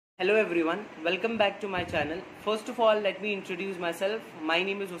Hello everyone, welcome back to my channel. First of all, let me introduce myself. My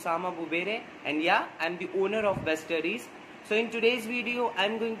name is Osama Bubere and yeah, I'm the owner of Best Studies. So in today's video,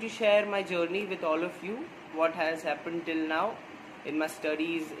 I'm going to share my journey with all of you, what has happened till now in my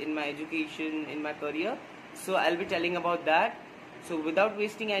studies, in my education, in my career. So I'll be telling about that. So without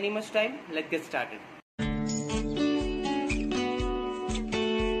wasting any much time, let's get started.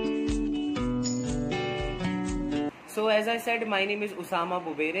 So as I said, my name is Usama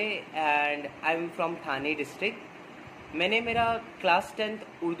Bubere and I'm from Thane district. मैंने मेरा class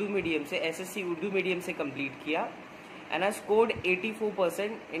 10th Urdu medium से SSC Urdu medium से complete किया and I scored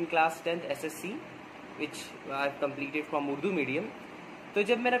 84% in class 10th SSC which I completed from Urdu medium. तो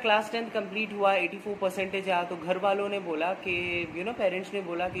जब मेरा class 10th complete हुआ 84% आया तो घर वालों ने बोला कि पेरेंट्स ने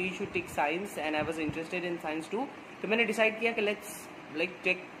बोला कि you should take science and I was interested in science to. तो मैंने डिसाइड किया कि let's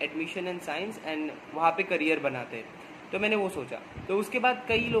take admission in science and वहाँ पे करियर बनाते हैं. तो मैंने वो सोचा. तो उसके बाद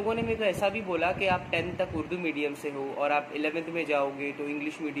कई लोगों ने मेरे को ऐसा भी बोला कि आप 10th तक उर्दू मीडियम से हो और आप 11th में जाओगे तो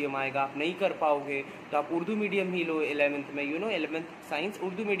इंग्लिश मीडियम आएगा, आप नहीं कर पाओगे तो आप उर्दू मीडियम ही लो 11th में, 11th साइंस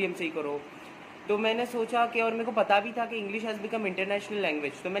उर्दू मीडियम से ही करो. तो मैंने सोचा कि और मेरे को पता भी था कि English has become international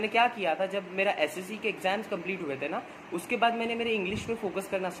language. तो मैंने क्या किया था, जब मेरा एसएससी के एग्जाम्स कंप्लीट हुए थे ना, उसके बाद मैंने मेरे इंग्लिश पे फोकस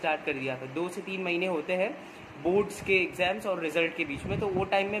करना स्टार्ट कर दिया था. 2 से 3 महीने होते हैं बोर्ड्स के एग्जाम्स और रिजल्ट के बीच में, तो वो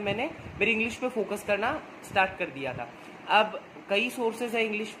टाइम में मैंने मेरे इंग्लिश पे फोकस करना स्टार्ट कर दिया था. अब कई सोर्सेज है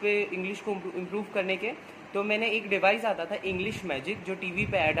इंग्लिश को इम्प्रूव करने के. तो मैंने एक डिवाइस आता था इंग्लिश मैजिक, जो टीवी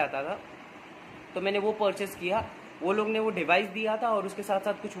पे ऐड आता था, तो मैंने वो परचेस किया. वो लोग ने वो डिवाइस दिया था और उसके साथ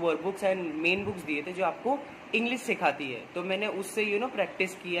साथ कुछ वर्कबुक्स एंड मेन बुक्स दिए थे जो आपको इंग्लिश सिखाती है. तो मैंने उससे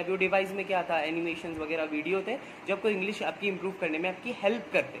प्रैक्टिस की. अभी वो डिवाइस में क्या था, एनिमेशंस वगैरह वीडियो थे जो आपको इंग्लिश आपकी इम्प्रूव करने में आपकी हेल्प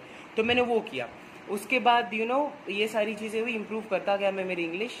करते. तो मैंने वो किया. उसके बाद ये सारी चीज़ें हुई, इम्प्रूव करता गया मैं मेरी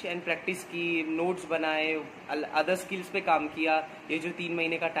इंग्लिश एंड प्रैक्टिस की, नोट्स बनाए, अदर स्किल्स पे काम किया. ये जो 3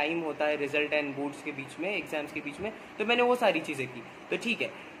 महीने का टाइम होता है रिजल्ट एंड बोर्ड्स के बीच में, एग्जाम्स के बीच में, तो मैंने वो सारी चीज़ें की. तो ठीक है,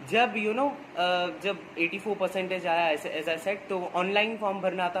 जब जब 84% आया एज आई सेड, तो ऑनलाइन फॉर्म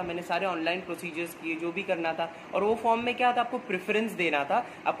भरना था. मैंने सारे ऑनलाइन प्रोसीजर्स किए, जो भी करना था. और वो फॉर्म में क्या था, आपको प्रेफरेंस देना था.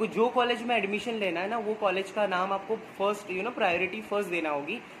 आपको जो कॉलेज में एडमिशन लेना है ना, वो कॉलेज का नाम आपको फर्स्ट प्रायोरिटी फर्स्ट देना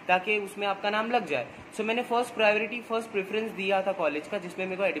होगी ताकि उसमें आपका नाम लग जाए. सो मैंने फर्स्ट प्रायोरिटी फर्स्ट प्रेफरेंस दिया था कॉलेज का जिसमें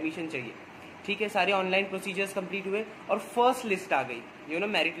मेरे को एडमिशन चाहिए. ठीक है, सारे ऑनलाइन प्रोसीजर्स कंप्लीट हुए और फर्स्ट लिस्ट आ गई.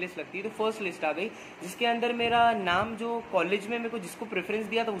 मेरिट लिस्ट लगती है, तो फर्स्ट लिस्ट आ गई जिसके अंदर मेरा नाम जो कॉलेज में मेरे को जिसको प्रेफरेंस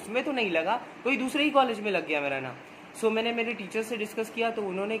दिया था उसमें तो नहीं लगा, कोई दूसरे ही कॉलेज में लग गया मेरा नाम. सो मैंने मेरे टीचर से डिस्कस किया तो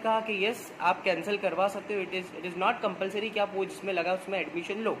उन्होंने कहा कि यस, आप कैंसिल करवा सकते हो. इट इज़ नॉट कंपलसरी कि आप वो जिसमें लगा उसमें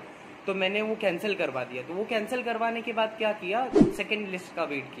एडमिशन लो. तो मैंने वो कैंसिल करवा दिया. तो वो कैंसिल करवाने के बाद क्या किया, सेकेंड लिस्ट का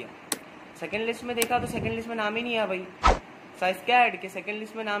वेट किया. सेकेंड लिस्ट में देखा तो सेकेंड लिस्ट में नाम ही नहीं आया भाई. साइज क्या ऐड के सेकेंड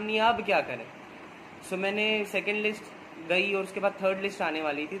लिस्ट में नाम नहीं आया, अब क्या करें. सो मैंने सेकेंड लिस्ट गई और उसके बाद थर्ड लिस्ट आने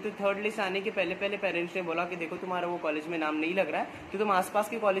वाली थी. तो थर्ड लिस्ट आने के पहले पेरेंट्स ने बोला कि देखो तुम्हारा वो कॉलेज में नाम नहीं लग रहा है तो तुम आसपास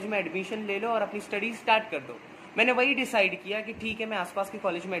के कॉलेज में एडमिशन ले लो और अपनी स्टडीज स्टार्ट कर दो. मैंने वही डिसाइड किया कि ठीक है, मैं आसपास के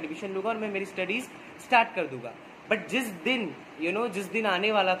कॉलेज में एडमिशन लूंगा और मैं मेरी स्टडीज स्टार्ट कर दूंगा. बट जिस दिन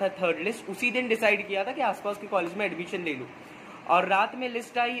आने वाला था थर्ड लिस्ट, उसी दिन डिसाइड किया था कि आसपास के कॉलेज में एडमिशन ले लूँ. और रात में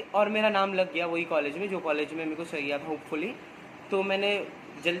लिस्ट आई और मेरा नाम लग गया वही कॉलेज में जो कॉलेज में मेरे को चाहिए था होपफुली. तो मैंने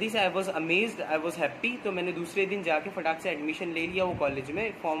जल्दी से, I was amazed, I was happy. तो मैंने दूसरे दिन जाके फटाक से एडमिशन ले लिया वो कॉलेज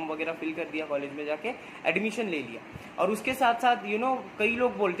में, फॉर्म वगैरह फिल कर दिया, कॉलेज में जाके एडमिशन ले लिया. और उसके साथ साथ कई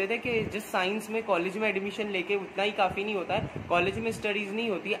लोग बोलते थे कि जिस साइंस में कॉलेज में एडमिशन लेके उतना ही काफ़ी नहीं होता है, कॉलेज में स्टडीज़ नहीं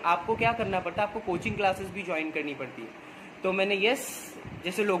होती है, आपको क्या करना पड़ता है, आपको कोचिंग क्लासेस भी ज्वाइन करनी पड़ती है. तो मैंने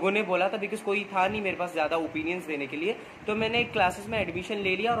जैसे लोगों ने बोला था, बिकॉज कोई था नहीं मेरे पास ज़्यादा ओपिनियंस देने के लिए, तो मैंने क्लासेस में एडमिशन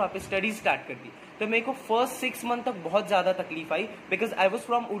ले लिया और वहाँ पे स्टडीज स्टार्ट कर दी. तो मेरे को फर्स्ट 6 मंथ तक बहुत ज़्यादा तकलीफ आई because I was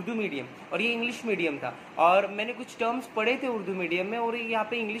from Urdu medium और ये इंग्लिश मीडियम था. और मैंने कुछ टर्म्स पढ़े थे उर्दू मीडियम में और यहाँ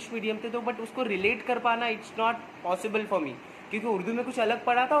पे इंग्लिश मीडियम थे, तो बट उसको रिलेट कर पाना it's not possible for me, क्योंकि उर्दू में कुछ अलग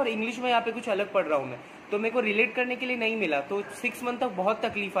पढ़ा था और इंग्लिश में यहाँ पे कुछ अलग पढ़ रहा हूँ मैं. तो मेरे को रिलेट करने के लिए नहीं मिला. तो 6 मंथ तक बहुत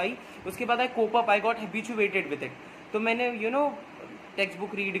तकलीफ आई. उसके बाद आई cope up, I got habituated with it. तो मैंने टेक्स्ट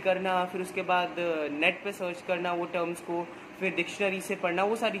बुक रीड करना, फिर उसके बाद नेट पे सर्च करना वो टर्म्स को, फिर डिक्शनरी से पढ़ना,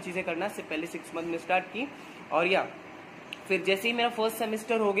 वो सारी चीज़ें करना से पहले 6 मंथ में स्टार्ट की. और फिर जैसे ही मेरा फर्स्ट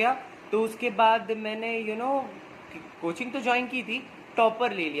सेमेस्टर हो गया तो उसके बाद मैंने कोचिंग तो ज्वाइन की थी,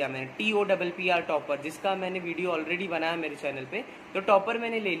 टॉपर ले लिया मैंने, TOPPR टॉपर, जिसका मैंने वीडियो ऑलरेडी बनाया मेरे चैनल पे. तो टॉपर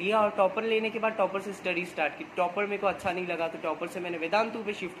मैंने ले लिया और टॉपर लेने के बाद टॉपर से स्टडी स्टार्ट की. टॉपर मेरे को अच्छा नहीं लगा तो टॉपर से मैंने वेदांतु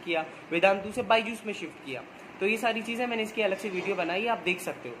पे शिफ्ट किया, वेदांतु से बायजूस में शिफ्ट किया. तो ये सारी चीज़ें मैंने इसकी अलग से वीडियो बनाई, आप देख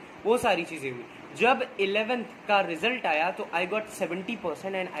सकते हो. वो सारी चीज़ें हुई. जब 11th का रिजल्ट आया तो I got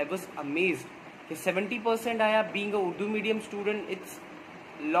 70% and I was amazed कि 70% आया. Being a Urdu medium student it's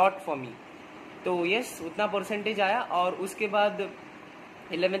lot for me. तो यस, उतना परसेंटेज आया. और उसके बाद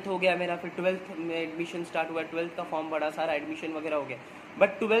 11th हो गया मेरा, फिर 12th में एडमिशन स्टार्ट हुआ, 12th का फॉर्म भरा, सारा एडमिशन वगैरह हो गया।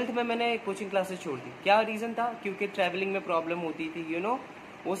 बट 12th में मैंने कोचिंग क्लासेस छोड़ दी। क्या रीज़न था? क्योंकि ट्रैवलिंग में प्रॉब्लम होती थी,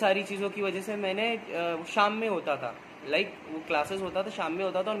 वो सारी चीज़ों की वजह से मैंने शाम में होता था, वो क्लासेस होता था शाम में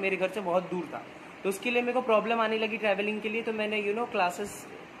होता था और मेरे घर से बहुत दूर था, तो उसके लिए मेरे को प्रॉब्लम आने लगी ट्रैवलिंग के लिए। तो मैंने क्लासेस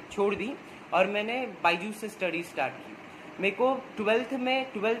छोड़ दी और मैंने बायजूस से स्टडी स्टार्ट की। मेरे को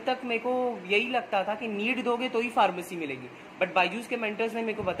 12th तक मेरे को यही लगता था कि नीट दोगे तो ही फार्मेसी मिलेगी, बट बायजूस के मेंटर्स ने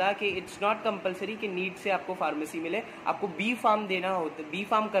मेरे को बताया कि इट्स नॉट कंपलसरी कि नीट से आपको फार्मेसी मिले। आपको बी फार्म देना होता, बी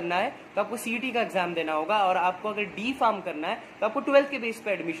फार्म करना है तो आपको सीईटी का एग्जाम देना होगा, और आपको अगर डी फार्म करना है तो आपको 12th के बेस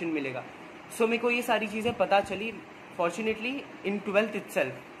पे एडमिशन मिलेगा। सो मेरे को ये सारी चीज़ें पता चली फॉर्चुनेटली इन 12th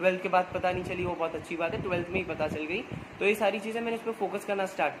इटसेल्फ। 12th के बाद पता नहीं चली, वो बहुत अच्छी बात है, 12th में ही पता चल गई। तो ये सारी चीज़ें मैंने इस पर फोकस करना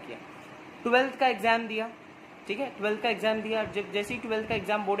स्टार्ट किया। 12th का एग्जाम दिया, ठीक है, 12th का एग्जाम दिया। जब जैसे ही 12th का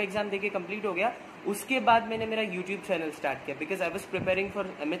एग्जाम, बोर्ड एग्जाम देके कंप्लीट हो गया, उसके बाद मैंने मेरा यूट्यूब चैनल स्टार्ट किया, because I was preparing for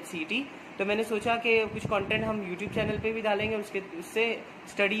MHCT। तो मैंने सोचा कि कुछ कंटेंट हम यूट्यूब चैनल पे भी डालेंगे, उससे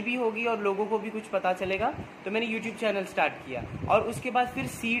स्टडी भी होगी और लोगों को भी कुछ पता चलेगा। तो मैंने यूट्यूब चैनल स्टार्ट किया, और उसके बाद फिर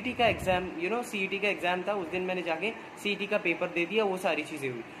CET का एग्जाम, CET का एग्जाम था, उस दिन मैंने जाके CET का पेपर दे दिया, वो सारी चीज़ें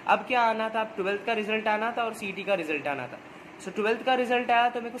हुई। अब क्या आना था? अब 12th का रिजल्ट आना था और CET का रिजल्ट आना था। सो 12th का रिजल्ट आया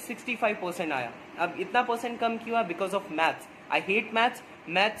तो मेरे को 65% आया। अब इतना परसेंट कम क्यों हुआ? Because of maths. I hate maths.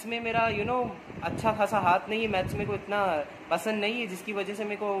 Maths में मेरा अच्छा खासा हाथ नहीं है, मैथ्स में को इतना पसंद नहीं है, जिसकी वजह से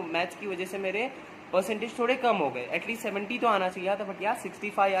मेरे को मैथ्स की वजह से मेरे परसेंटेज थोड़े कम हो गए। एटलीस्ट 70 तो आना चाहिए था, बट यार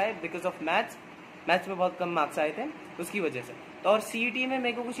 65 आए बिकॉज ऑफ मैथ्स। मैथ्स में बहुत कम मार्क्स आए थे उसकी वजह से। तो और CET में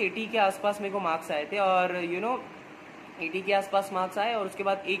मेरे को कुछ 80 के आसपास मेरे को मार्क्स आए थे, और 80 के आसपास मार्क्स आए, और उसके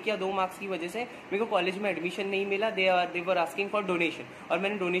बाद 1 या 2 मार्क्स की वजह से मेरे को कॉलेज में एडमिशन नहीं मिला। दे वर आस्किंग फॉर डोनेशन, और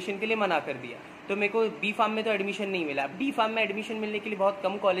मैंने डोनेशन के लिए मना कर दिया। तो मेरे को बी फार्म में तो एडमिशन नहीं मिला। अब डी फार्म में एडमिशन मिलने के लिए बहुत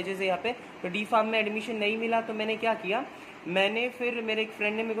कम कॉलेजेस है यहाँ पे, तो डी फार्म में एडमिशन नहीं मिला। तो मैंने क्या किया, मैंने फिर मेरे एक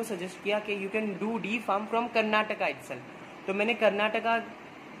फ्रेंड ने मेरे को सजेस्ट किया कि you can do D pharm from Karnataka itself. तो मैंने कर्नाटका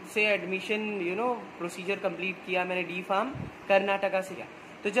से एडमिशन प्रोसीजर कंप्लीट किया, मैंने डी फार्म कर्नाटका से किया।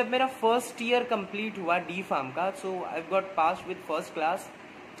 तो जब मेरा फर्स्ट ईयर कंप्लीट हुआ डी फार्म का, सो I got pass with first class,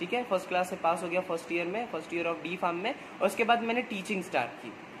 ठीक है, फर्स्ट क्लास से पास हो गया फर्स्ट ईयर में, first year of D pharm में। और उसके बाद मैंने टीचिंग स्टार्ट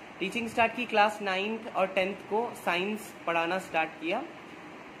की। क्लास 9th और 10th को साइंस पढ़ाना स्टार्ट किया।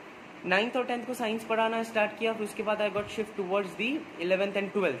 9th और 10th को साइंस पढ़ाना स्टार्ट किया। फिर उसके बाद I got shift towards the 11th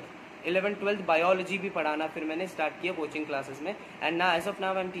and 12th biology भी पढ़ाना फिर मैंने स्टार्ट किया कोचिंग क्लासेस में। एंड ना as of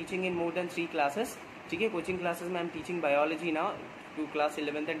now I am teaching in more than 3 classes, ठीक है, कोचिंग क्लासेस में I am teaching biology now to class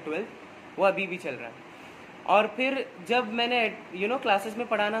 11th and 12th, वो अभी भी चल रहा है। और फिर जब मैंने क्लासेस में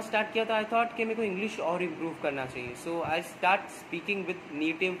पढ़ाना स्टार्ट किया, तो आई थॉट कि मेरे को इंग्लिश और इम्प्रूव करना चाहिए। सो I start speaking with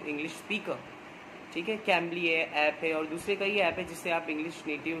native English speaker, ठीक है। कैम्बली ऐप है और दूसरे कई ऐप है जिससे आप इंग्लिश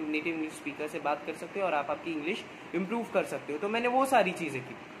नेटिव इंग्लिश स्पीकर से बात कर सकते हो और आप आपकी इंग्लिश इम्प्रूव कर सकते हो। तो मैंने वो सारी चीज़ें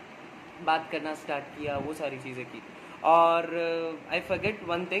की, बात करना स्टार्ट किया, वो सारी चीज़ें की। और आई फॉरगेट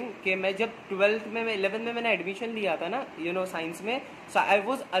वन थिंग कि मैं जब 12th में 11th में मैंने एडमिशन लिया था ना साइंस में, सो I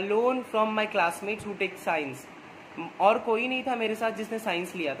was alone from my classmates who take science. और कोई नहीं था मेरे साथ जिसने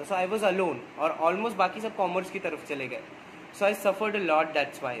साइंस लिया था, सो आई वॉज अलोन, और ऑलमोस्ट बाकी सब कॉमर्स की तरफ चले गए। सो I suffered a lot,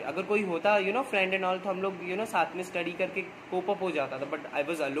 that's why. अगर कोई होता फ्रेंड एंड ऑल, तो हम लोग साथ में स्टडी करके कोप अप हो जाता था, बट आई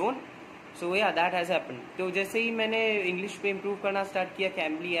वॉज अलोन। सो या दैट हैज़ हैपन। तो जैसे ही मैंने इंग्लिश पे इम्प्रूव करना स्टार्ट किया,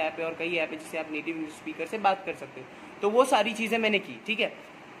 कैम्बली ऐप है और कई ऐप है जिससे आप नेटिव इंग्लिश स्पीकर से बात कर सकते हो, तो वो सारी चीज़ें मैंने की, ठीक है।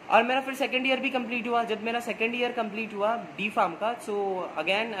 और मेरा फिर सेकंड ईयर भी कंप्लीट हुआ। जब मेरा सेकंड ईयर कंप्लीट हुआ डी फार्म का, so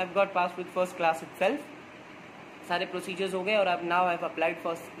again I got pass with first class itself. सारे प्रोसीजर्स हो गए, और अब now I have applied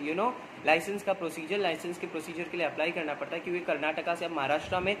for licence का प्रोसीजर। लाइसेंस के प्रोसीजर के लिए अप्लाई करना पड़ता है, क्योंकि कर्नाटका से अब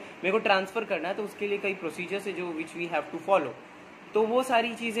महाराष्ट्र में मेरे को ट्रांसफर करना है, तो उसके लिए कई प्रोसीजर्स है जो which we have to follow. तो वो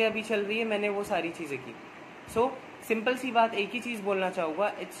सारी चीज़ें अभी चल रही है, मैंने वो सारी चीज़ें की। सो सिंपल सी बात, एक ही चीज़ बोलना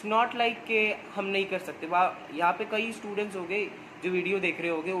चाहूँगा, इट्स नॉट लाइक कि हम नहीं कर सकते। यहाँ पे कई स्टूडेंट्स हो गए जो वीडियो देख रहे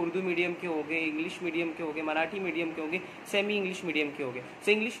होंगे, उर्दू मीडियम के होंगे, इंग्लिश मीडियम के होंगे, मराठी मीडियम के होंगे, सेमी इंग्लिश मीडियम के होंगे।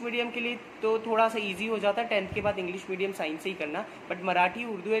 सो इंग्लिश मीडियम के लिए तो थोड़ा सा ईजी हो जाता है, 10th के बाद इंग्लिश मीडियम साइंस से ही करना, but Marathi,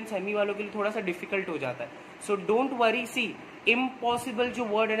 Urdu and semi वालों के लिए थोड़ा सा डिफिकल्ट हो जाता है। So don't worry, C impossible जो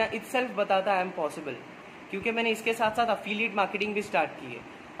वर्ड है ना, इटसेल्फ बताता है आई एम पॉसिबल, क्योंकि मैंने इसके साथ साथ अफिलिएट मार्केटिंग भी स्टार्ट की है,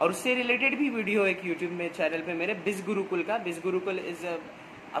 और उससे रिलेटेड भी वीडियो एक यूट्यूब में चैनल पे मेरे बिज गुरुकुल का। बिज Gurukul is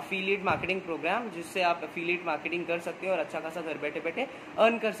affiliate marketing programme, जिससे आप अफिलिएट मार्केटिंग कर सकते हो और अच्छा खासा घर बैठे बैठे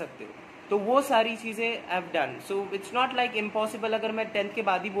अर्न कर सकते हो। तो वो सारी चीज़ें I have done. So it's not like impossible. अगर मैं 10th के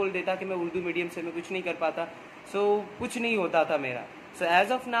बाद ही बोल देता कि मैं उर्दू मीडियम से मैं कुछ नहीं कर पाता, सो कुछ नहीं होता था मेरा। So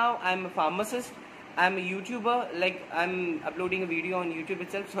as of now I am a pharmacist, I am a YouTuber, like I am uploading a video on YouTube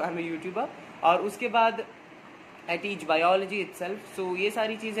itself, so I am a YouTuber. और उसके बाद I teach biology itself, so ये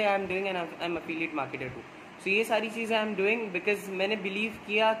सारी चीज़ें I am doing and I am affiliate marketer too. सो ये सारी चीज़ें I am doing because मैंने बिलीव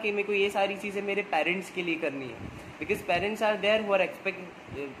किया कि मेरे को ये सारी चीज़ें मेरे पेरेंट्स के लिए करनी है, because parents are there who are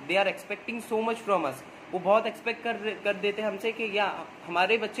they are expecting so much from us. वो बहुत एक्सपेक्ट कर देते हैं हमसे कि या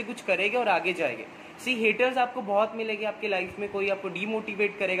हमारे बच्चे कुछ करेंगे और आगे जाएंगे। सी हेटर्स आपको बहुत मिलेंगे आपके लाइफ में, कोई आपको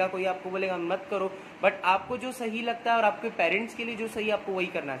डीमोटिवेट करेगा, कोई आपको बोलेगा मत करो, बट आपको जो सही लगता है और आपके पेरेंट्स के लिए जो सही आपको वही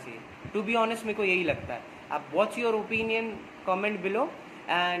करना चाहिए। टू बी ऑनेस्ट मेरे को यही लगता है। आप watch your opinion, comment below,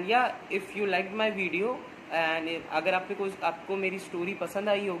 and या if you like my video and अगर आपको मेरी स्टोरी पसंद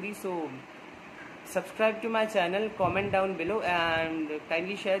आई होगी, so subscribe to my channel, comment down below and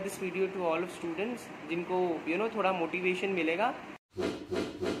kindly share this video to all of students जिनको थोड़ा मोटिवेशन मिलेगा